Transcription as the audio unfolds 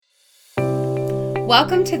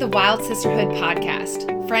Welcome to the Wild Sisterhood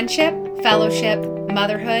podcast. Friendship, fellowship,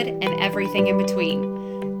 motherhood, and everything in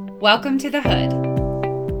between. Welcome to the hood.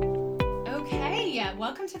 Okay,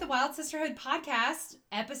 welcome to the Wild Sisterhood podcast,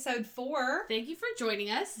 episode 4. Thank you for joining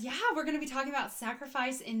us. Yeah, we're going to be talking about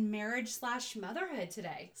sacrifice in marriage/motherhood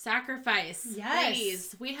today. Sacrifice. Yes.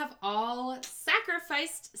 Ladies, we have all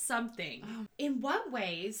sacrificed something. In what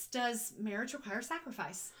ways does marriage require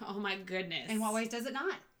sacrifice? Oh my goodness. In what ways does it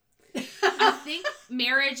not? I think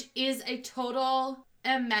marriage is a total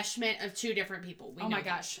enmeshment of two different people. Oh my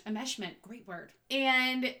gosh. Enmeshment. Great word.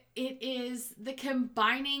 And it is the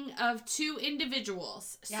combining of two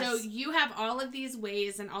individuals. Yes. So you have all of these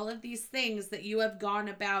ways and all of these things that you have gone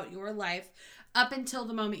about your life up until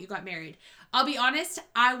the moment you got married. I'll be honest,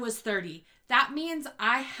 I was 30. That means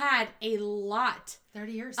I had a lot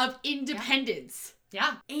 30 years of independence.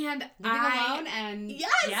 Yeah. And living alone and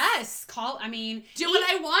Yes. Do what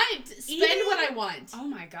I want. Spend what I want. Oh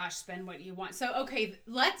my gosh, spend what you want. So okay,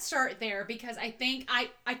 let's start there because I think I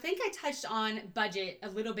touched on budget a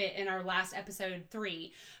little bit in our last episode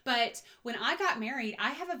 3. But when I got married,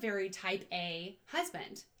 I have a very type A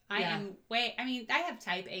husband. I have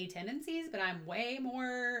type A tendencies, but I'm way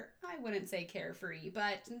more, I wouldn't say carefree,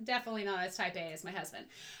 but definitely not as type A as my husband.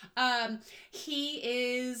 He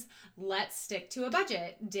is, let's stick to a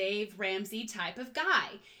budget, Dave Ramsey type of guy.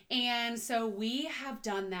 And so we have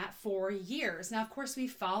done that for years. Now, of course,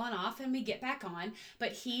 we've fallen off and we get back on,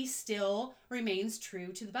 but he still remains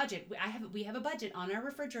true to the budget. We have a budget on our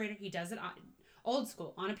refrigerator. He does it old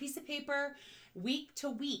school, on a piece of paper, week to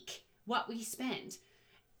week, what we spend.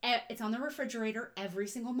 It's on the refrigerator every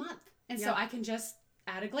single month. And so I can just,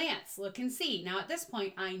 at a glance, look and see. Now, at this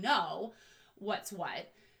point, I know what's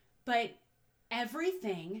what. But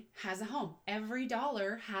everything has a home. Every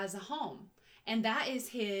dollar has a home. And that's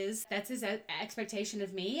his expectation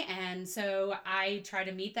of me. And so I try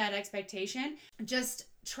to meet that expectation. Just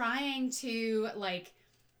trying to,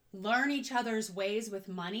 learn each other's ways with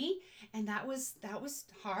money. And that was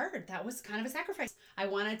hard. That was kind of a sacrifice. I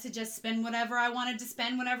wanted to just spend whatever I wanted to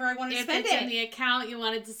spend whenever I wanted to spend it. If it's in the account, you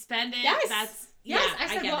wanted to spend it. Yes. I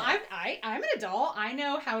said, I'm an it. adult. I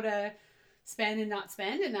know how to spend and not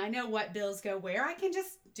spend, and I know what bills go where. I can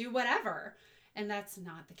just do whatever. And that's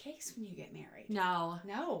not the case when you get married. No.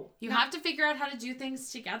 You have to figure out how to do things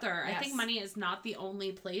together. Yes. I think money is not the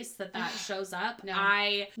only place that shows up. No.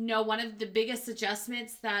 I know one of the biggest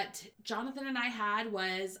adjustments that Jonathan and I had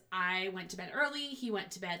was I went to bed early. He went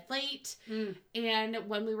to bed late. And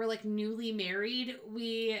when we were newly married,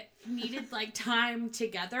 we needed time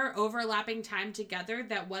together, overlapping time together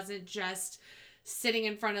that wasn't just sitting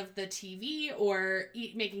in front of the TV or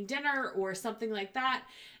making dinner or something like that.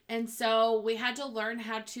 And so we had to learn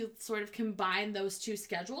how to sort of combine those two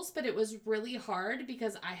schedules, but it was really hard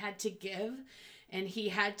because I had to give and he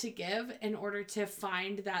had to give in order to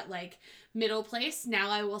find that middle place. Now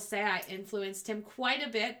I will say I influenced him quite a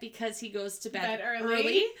bit because he goes to bed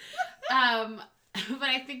early. But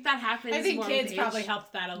I think that happens. I think kids probably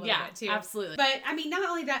helped that a little bit too. Absolutely. But not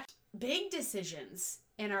only that, big decisions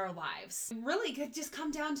in our lives really could just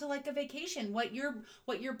come down to a vacation, what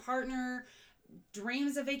your partner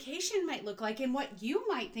dreams a vacation might look like and what you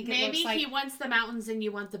might think it looks like. Maybe he wants the mountains and you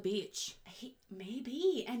want the beach.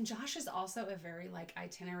 Maybe. And Josh is also a very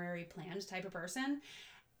itinerary planned type of person.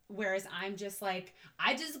 Whereas I'm just I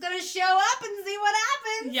just gonna show up and see what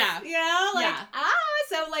happens. Yeah.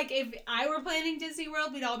 So if I were planning Disney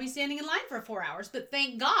World, we'd all be standing in line for 4 hours. But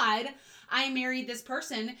thank God I married this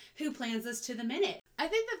person who plans this to the minute. I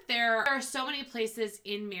think that there are so many places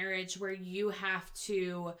in marriage where you have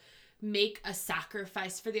to make a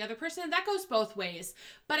sacrifice for the other person. And that goes both ways.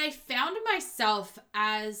 But I found myself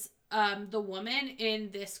as the woman in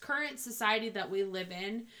this current society that we live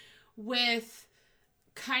in with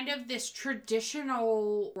kind of this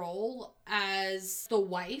traditional role as the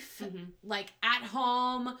wife, at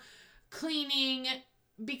home, cleaning,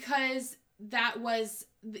 because that was,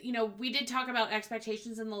 we did talk about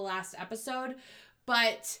expectations in the last episode,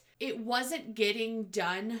 but it wasn't getting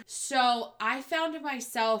done. So I found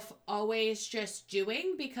myself always just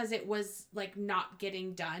doing because it was not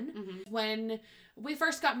getting done. Mm-hmm. When we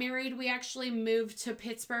first got married, we actually moved to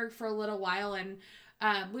Pittsburgh for a little while and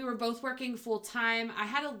we were both working full time. I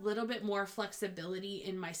had a little bit more flexibility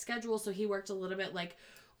in my schedule. So he worked a little bit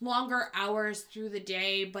longer hours through the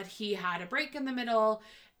day, but he had a break in the middle.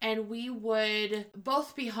 And we would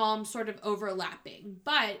both be home sort of overlapping.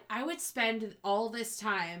 But I would spend all this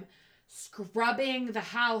time scrubbing the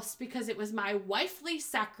house because it was my wifely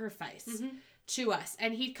sacrifice to us.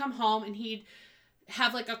 And he'd come home and he'd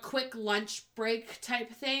have a quick lunch break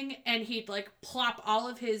type thing. And he'd plop all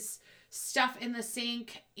of his stuff in the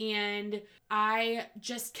sink, and I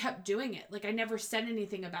just kept doing it. Like, I never said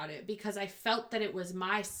anything about it because I felt that it was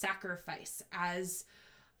my sacrifice as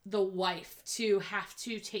the wife to have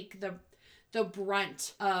to take the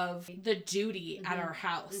brunt of the duty at our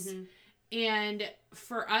house. And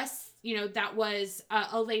for us, you know, that was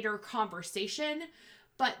a later conversation,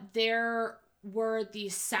 but there were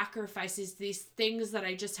these sacrifices, these things that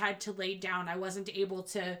I just had to lay down. I wasn't able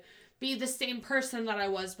to be the same person that I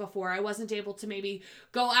was before. I wasn't able to maybe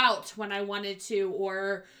go out when I wanted to,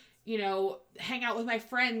 or, you know, hang out with my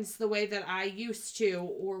friends the way that I used to,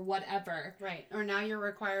 or whatever. Right. Or now you're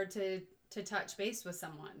required to touch base with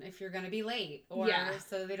someone if you're going to be late, or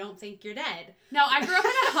so they don't think you're dead. No, I grew up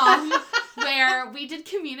in a home where we did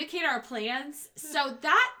communicate our plans. So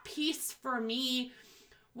that piece for me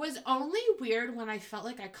was only weird when I felt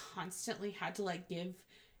like I constantly had to, like, give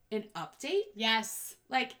an update. Yes.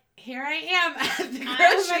 Like, here I am at the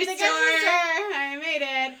grocery store. I made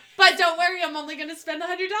it. But don't worry, I'm only going to spend $100.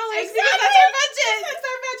 Exactly. That's our budget. That's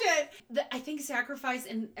our budget. I think sacrifice,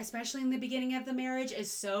 and especially in the beginning of the marriage,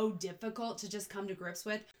 is so difficult to just come to grips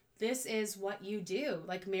with. This is what you do.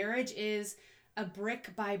 Like, marriage is a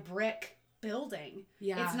brick by brick building.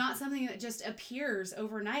 Yeah. It's not something that just appears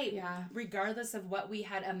overnight. Yeah. Regardless of what we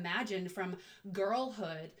had imagined from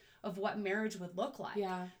girlhood of what marriage would look like.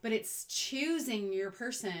 Yeah. But it's choosing your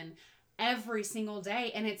person every single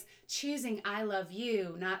day, and it's choosing I love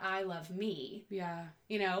you, not I love me. Yeah.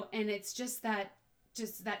 You know, and it's just that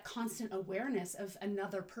constant awareness of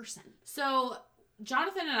another person. So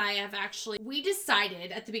Jonathan and I we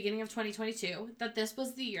decided at the beginning of 2022 that this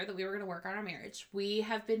was the year that we were going to work on our marriage. We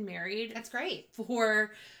have been married. That's great.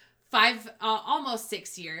 For almost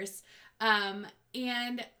 6 years.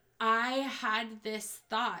 And I had this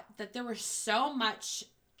thought that there was so much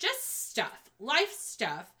just stuff, life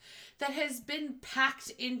stuff, that has been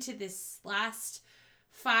packed into this last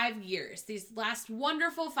 5 years, these last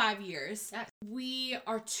wonderful 5 years. Yes. We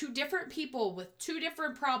are two different people with two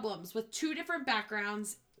different problems, with two different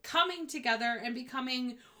backgrounds, coming together and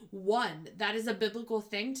becoming one. That is a biblical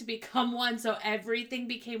thing, to become one. So everything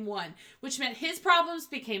became one, which meant his problems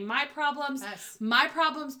became my problems. Yes. My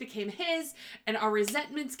problems became his, and our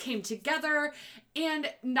resentments came together.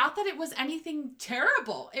 And not that it was anything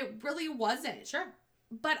terrible. It really wasn't. Sure.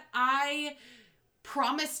 But I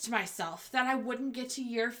promised myself that I wouldn't get to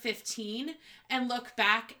year 15 and look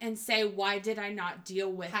back and say, why did I not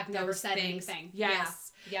deal with Have those never said things? Anything.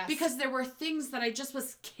 Yes. Yes. Because there were things that I just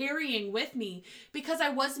was carrying with me because I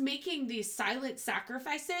was making these silent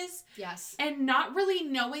sacrifices. Yes. And not really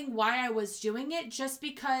knowing why I was doing it, just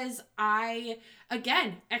because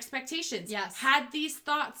expectations. Yes. Had these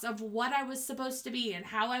thoughts of what I was supposed to be and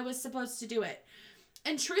how I was supposed to do it.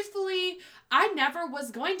 And truthfully, I never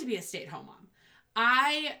was going to be a stay-at-home mom.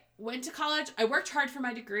 I went to college. I worked hard for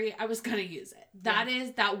my degree. I was going to use it.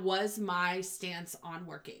 That was my stance on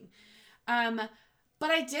working. But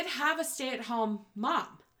I did have a stay-at-home mom.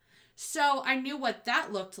 So I knew what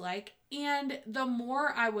that looked like. And the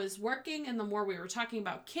more I was working and the more we were talking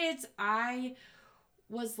about kids, I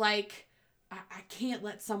was like, I can't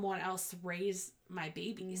let someone else raise my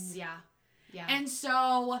babies. Yeah. Yeah. And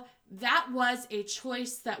so that was a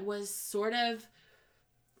choice that was sort of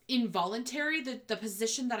involuntary. The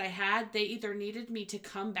position that I had, they either needed me to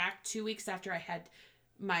come back 2 weeks after I had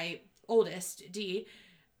my oldest, D,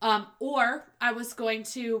 or I was going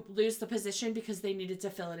to lose the position because they needed to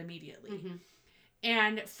fill it immediately. Mm-hmm.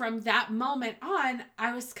 And from that moment on,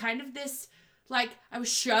 I was kind of this, like, I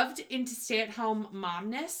was shoved into stay-at-home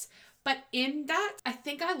momness. But in that, I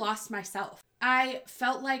think I lost myself. I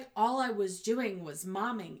felt like all I was doing was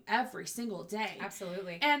momming every single day.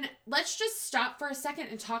 Absolutely. And let's just stop for a second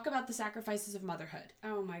and talk about the sacrifices of motherhood.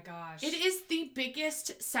 Oh my gosh. It is the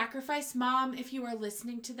biggest sacrifice, Mom, if you are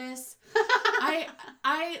listening to this.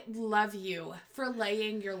 I love you for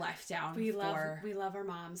laying your life down. We love our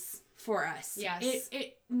moms. For us. Yes.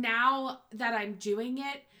 It now that I'm doing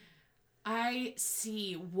it, I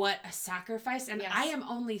see what a sacrifice, and yes. I am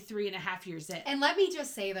only 3.5 years in. And let me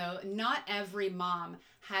just say, though, not every mom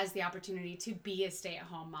has the opportunity to be a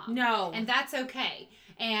stay-at-home mom. No. And that's okay.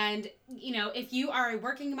 And, you know, if you are a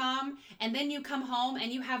working mom and then you come home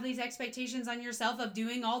and you have these expectations on yourself of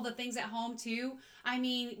doing all the things at home too, I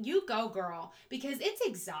mean, you go, girl, because it's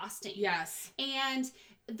exhausting. Yes. And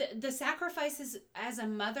the sacrifices as a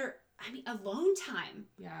mother, I mean, alone time.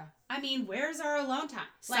 Yeah. I mean, where's our alone time?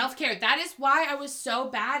 Self-care. That is why I was so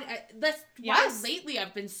bad at, that's why lately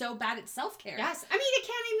I've been so bad at self-care. Yes. I mean, I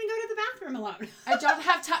can't even go to the bathroom alone. I don't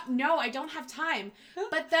have time. No, I don't have time.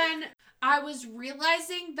 But then I was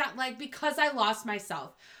realizing that, like, because I lost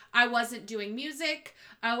myself, I wasn't doing music.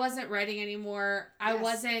 I wasn't writing anymore. I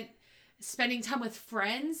wasn't spending time with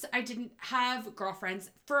friends. I didn't have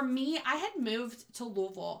girlfriends. For me, I had moved to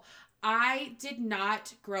Louisville. I did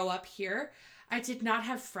not grow up here. I did not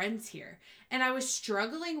have friends here. And I was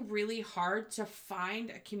struggling really hard to find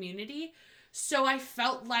a community. So I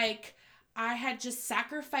felt like I had just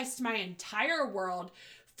sacrificed my entire world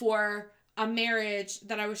for a marriage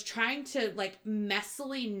that I was trying to like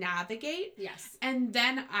messily navigate. Yes. And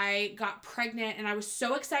then I got pregnant and I was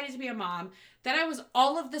so excited to be a mom. Then I was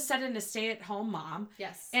all of the sudden a stay-at-home mom.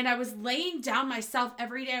 Yes. And I was laying down myself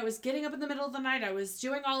every day. I was getting up in the middle of the night. I was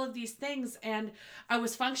doing all of these things and I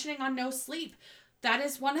was functioning on no sleep. That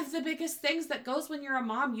is one of the biggest things that goes when you're a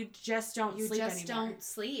mom. You just don't sleep anymore. You just don't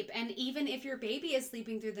sleep. And even if your baby is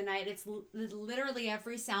sleeping through the night, it's literally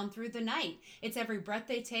every sound through the night. It's every breath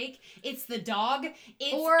they take. It's the dog.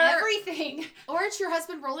 It's everything. Or it's your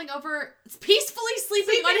husband rolling over, peacefully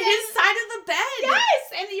sleeping on his side of the bed.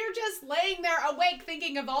 Yes! And you're just laying there awake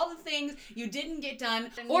thinking of all the things you didn't get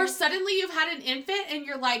done. Or suddenly you've had an infant and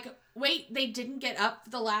you're like, wait, they didn't get up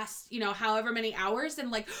the last, however many hours, and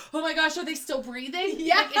like, oh my gosh, are they still breathing?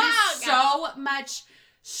 Yeah. Like, it is so much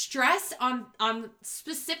stress on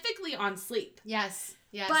specifically on sleep. Yes.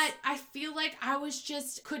 Yes. But I feel like I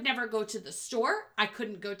could never go to the store. I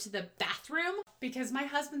couldn't go to the bathroom. Because my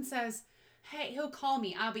husband says, hey, he'll call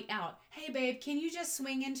me. I'll be out. Hey, babe, can you just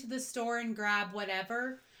swing into the store and grab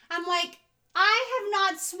whatever? I'm like, I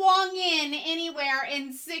have not swung in anywhere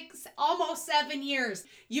in almost 7 years.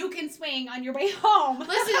 You can swing on your way home.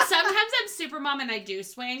 Listen, sometimes I'm super mom and I do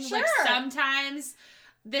swing. Sure. Like sometimes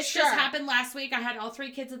this just happened last week. I had all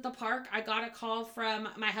 3 kids at the park. I got a call from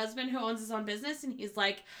my husband who owns his own business and he's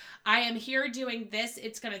like, I am here doing this.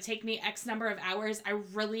 It's going to take me X number of hours. I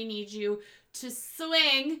really need you to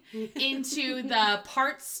swing into the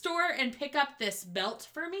parts store and pick up this belt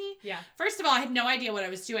for me. Yeah. First of all, I had no idea what I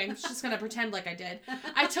was doing. I was just going to pretend like I did.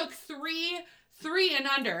 I took three and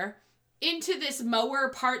under into this mower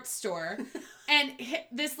parts store and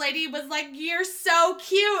this lady was like, you're so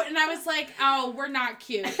cute. And I was like, oh, we're not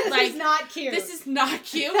cute. Like, this is not cute. This is not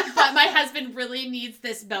cute, but my husband really needs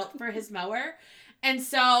this belt for his mower. And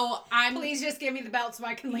so please just give me the belt so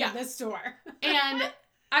I can leave this store. And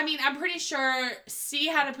I mean, I'm pretty sure C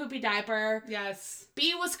had a poopy diaper. Yes.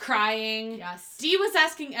 B was crying. Yes. D was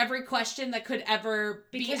asking every question that could ever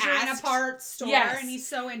be asked. Because you're in a parts store and he's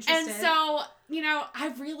so interested. And so,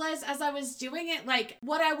 I realized as I was doing it, like,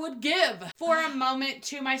 what I would give for a moment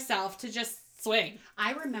to myself to just swing.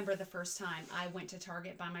 I remember the first time I went to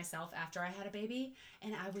Target by myself after I had a baby,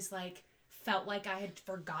 and I was like, felt like I had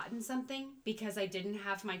forgotten something because I didn't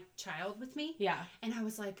have my child with me. Yeah. And I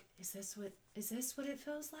was like, is this what it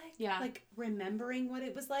feels like? Yeah. Like remembering what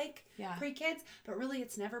it was like pre-kids. But really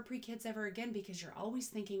it's never pre-kids ever again because you're always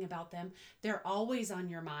thinking about them. They're always on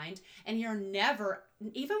your mind. And you're never,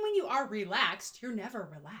 even when you are relaxed, you're never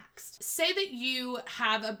relaxed. Say that you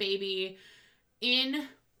have a baby in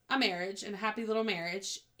a marriage, in a happy little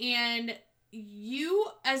marriage, and you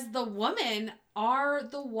as the woman are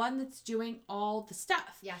the one that's doing all the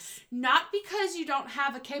stuff. Yes. Not because you don't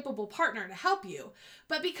have a capable partner to help you,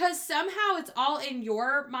 but because somehow it's all in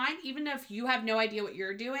your mind, even if you have no idea what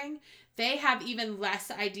you're doing, they have even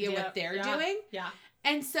less idea what they're doing. Yeah.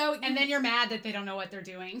 And so and then you're mad that they don't know what they're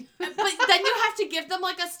doing. But then you have to give them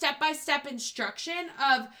like a step-by-step instruction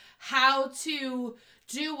of how to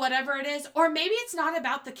do whatever it is, or maybe it's not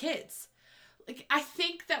about the kids. Like, I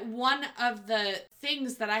think that one of the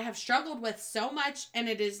things that I have struggled with so much, and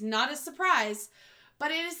it is not a surprise,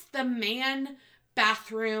 but it is the man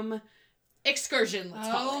bathroom excursion, let's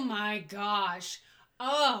call it. Oh my gosh.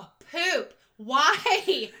 Oh, poop.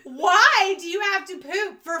 Why? Why do you have to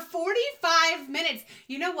poop for 45 minutes?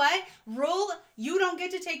 You know what? You don't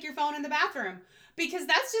get to take your phone in the bathroom. Because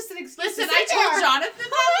that's just an excuse. Listen, I told Jonathan that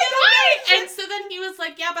the other day. And so then he was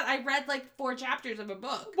like, yeah, but I read like 4 chapters of a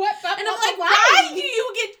book. What? And I'm like, why do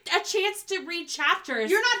you get a chance to read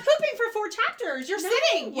chapters? You're not pooping for 4 chapters. You're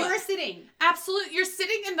sitting. You're sitting. Absolutely. You're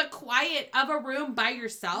sitting in the quiet of a room by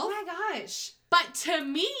yourself. Oh my gosh. But to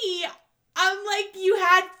me, I'm like, you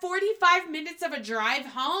had 45 minutes of a drive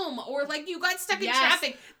home, or like you got stuck in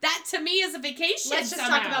traffic. That to me is a vacation. Let's just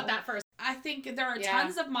talk about that first. I think there are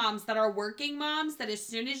tons of moms that are working moms that as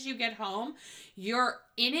soon as you get home, you're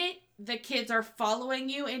in it. The kids are following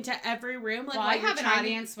you into every room. Like, I have an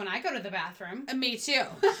audience when I go to the bathroom. Me too.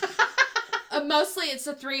 Mostly it's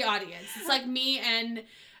a 3 audience. It's like me and...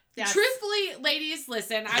 Yes. Truthfully, ladies,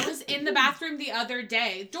 listen, I was in the bathroom the other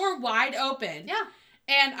day, door wide open. Yeah.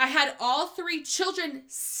 And I had all 3 children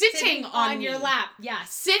sitting on your me. lap.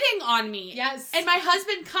 Yes. Sitting on me. Yes. And my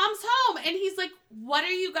husband comes home and he's like, what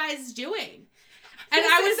are you guys doing? And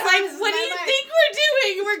This I was is like, what do you think we're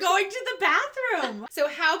doing? We're going to the bathroom. So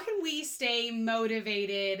how can we stay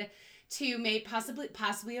motivated to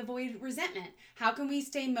possibly avoid resentment? How can we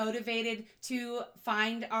stay motivated to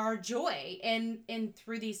find our joy in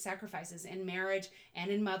through these sacrifices in marriage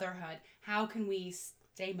and in motherhood? How can we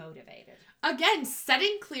stay motivated? Again,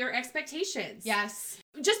 setting clear expectations. Yes.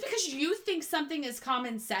 Just because you think something is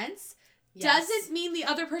common sense Yes. doesn't mean the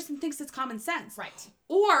other person thinks it's common sense. Right.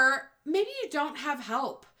 Or maybe you don't have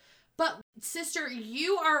help. But sister,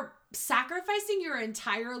 you are sacrificing your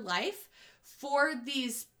entire life for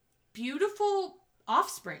these beautiful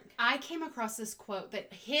offspring. I came across this quote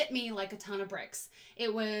that hit me like a ton of bricks.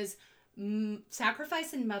 It was,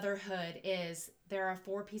 sacrifice in motherhood is, there are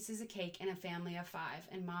 4 pieces of cake in a family of 5.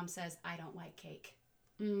 And mom says, I don't like cake.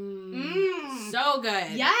 So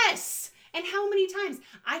good. Yes. And how many times?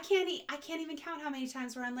 I can't even count how many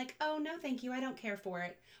times where I'm like, oh, no, thank you. I don't care for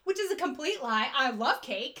it. Which is a complete lie. I love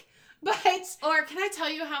cake. But. Or can I tell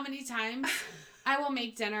you how many times I will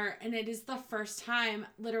make dinner and it is the first time,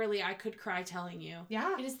 literally, I could cry telling you.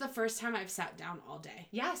 Yeah. It is the first time I've sat down all day.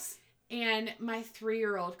 Yes. And my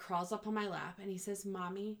 3-year-old crawls up on my lap and he says,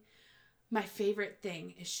 Mommy, my favorite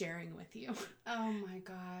thing is sharing with you. Oh my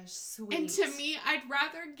gosh, sweet. And to me, I'd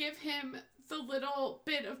rather give him the little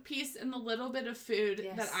bit of peace and the little bit of food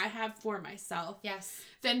Yes. that I have for myself. Yes.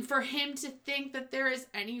 Than for him to think that there is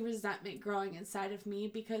any resentment growing inside of me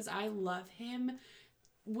because I love him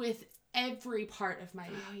with every part of my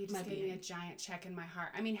you just gave me a giant check in my heart.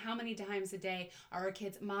 I mean, how many times a day are our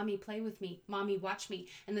kids, Mommy, play with me, Mommy, watch me?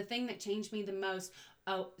 And the thing that changed me the most,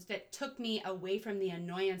 that took me away from the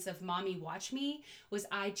annoyance of Mommy, watch me, was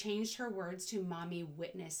I changed her words to Mommy,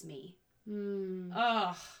 witness me.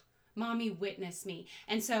 Ugh. Mommy, witness me.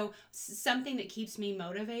 And so something that keeps me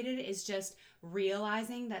motivated is just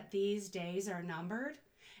realizing that these days are numbered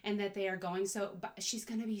and that they are going she's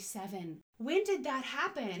going to be 7. When did that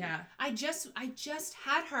happen? Yeah. I just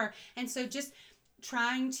had her. And so just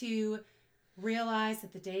trying to realize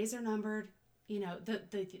that the days are numbered, you know, the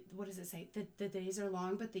what does it say? The days are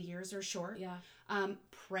long, but the years are short. Yeah.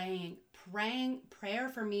 Prayer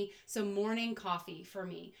for me. So morning coffee for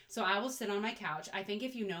me. So I will sit on my couch. I think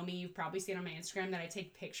if you know me, you've probably seen on my Instagram that I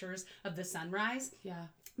take pictures of the sunrise. Yeah.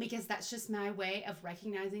 Because that's just my way of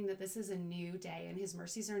recognizing that this is a new day and his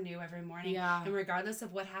mercies are new every morning. Yeah. And regardless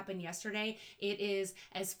of what happened yesterday, it is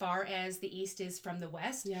as far as the east is from the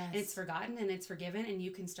west. Yes. And it's forgotten and it's forgiven and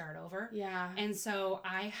you can start over. Yeah. And so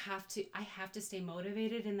I have to stay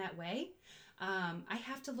motivated in that way. I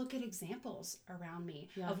have to look at examples around me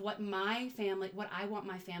of what I want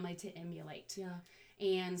my family to emulate. Yeah.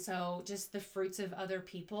 And so just the fruits of other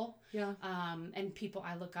people. Yeah. And people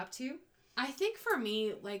I look up to. I think for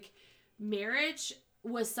me, like, marriage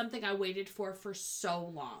was something I waited for so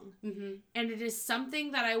long. Mm-hmm. And it is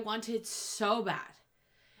something that I wanted so bad.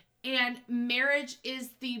 And marriage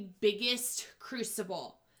is the biggest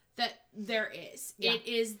crucible that there is. Yeah. It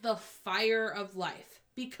is the fire of life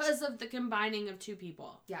because of the combining of 2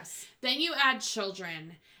 people. Yes. Then you add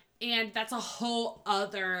children, and that's a whole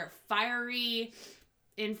other fiery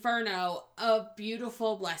inferno of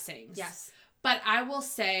beautiful blessings. Yes. But I will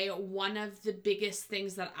say one of the biggest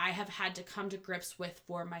things that I have had to come to grips with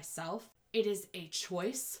for myself, it is a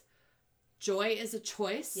choice. Joy is a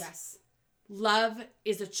choice. Yes. Love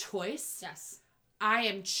is a choice. Yes. I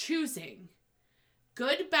am choosing,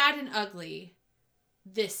 good, bad, and ugly,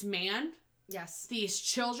 this man, Yes. these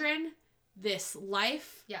children, this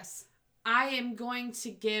life. Yes. I am going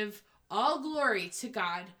to give all glory to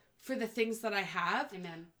God for the things that I have.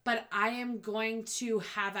 Amen. But I am going to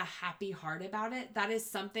have a happy heart about it. That is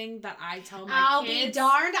something that I tell my I'll kids. be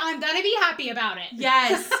darned. I'm going to be happy about it.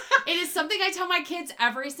 Yes. It is something I tell my kids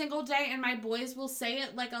every single day, and my boys will say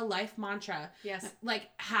it like a life mantra. Yes. Like,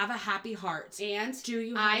 have a happy heart. And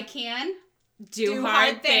do I can do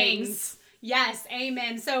hard things. Yes.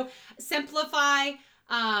 Amen. So simplify,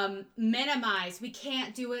 minimize. We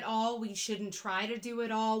can't do it all. We shouldn't try to do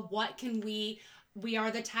it all. What can we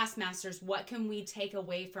are the taskmasters. What can we take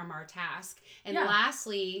away from our task? And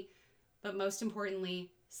lastly, but most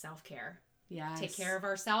importantly, self-care. Yes. Take care of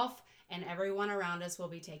ourselves, and everyone around us will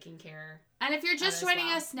be taking care. And if you're just joining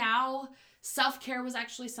us now, self-care was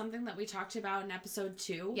actually something that we talked about in episode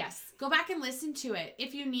 2. Yes. Go back and listen to it.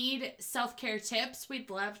 If you need self-care tips, we'd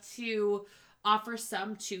love to offer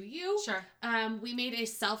some to you. Sure. We made a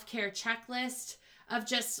self-care checklist. of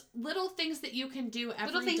just little things that you can do every day.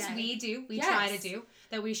 Little things we do, we try to do,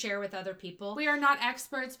 that we share with other people. We are not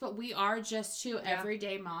experts, but we are just two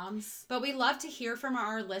everyday moms. But we love to hear from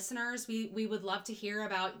our listeners. We would love to hear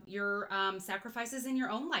about your sacrifices in your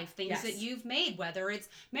own life, things that you've made, whether it's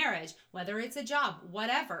marriage, whether it's a job,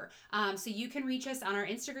 whatever. So you can reach us on our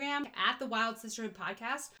Instagram at the Wild Sisterhood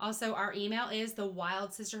Podcast. Also, our email is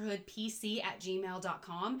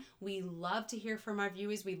thewildsisterhoodpc@gmail.com. We love to hear from our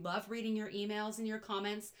viewers. We love reading your emails and your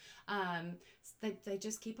comments. They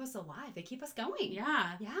just keep us alive. They keep us going.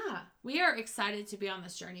 Yeah. Yeah. We are excited to be on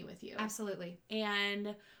this journey with you. Absolutely.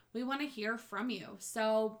 And we want to hear from you.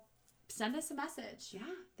 So send us a message. Yeah.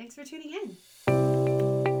 Thanks for tuning in.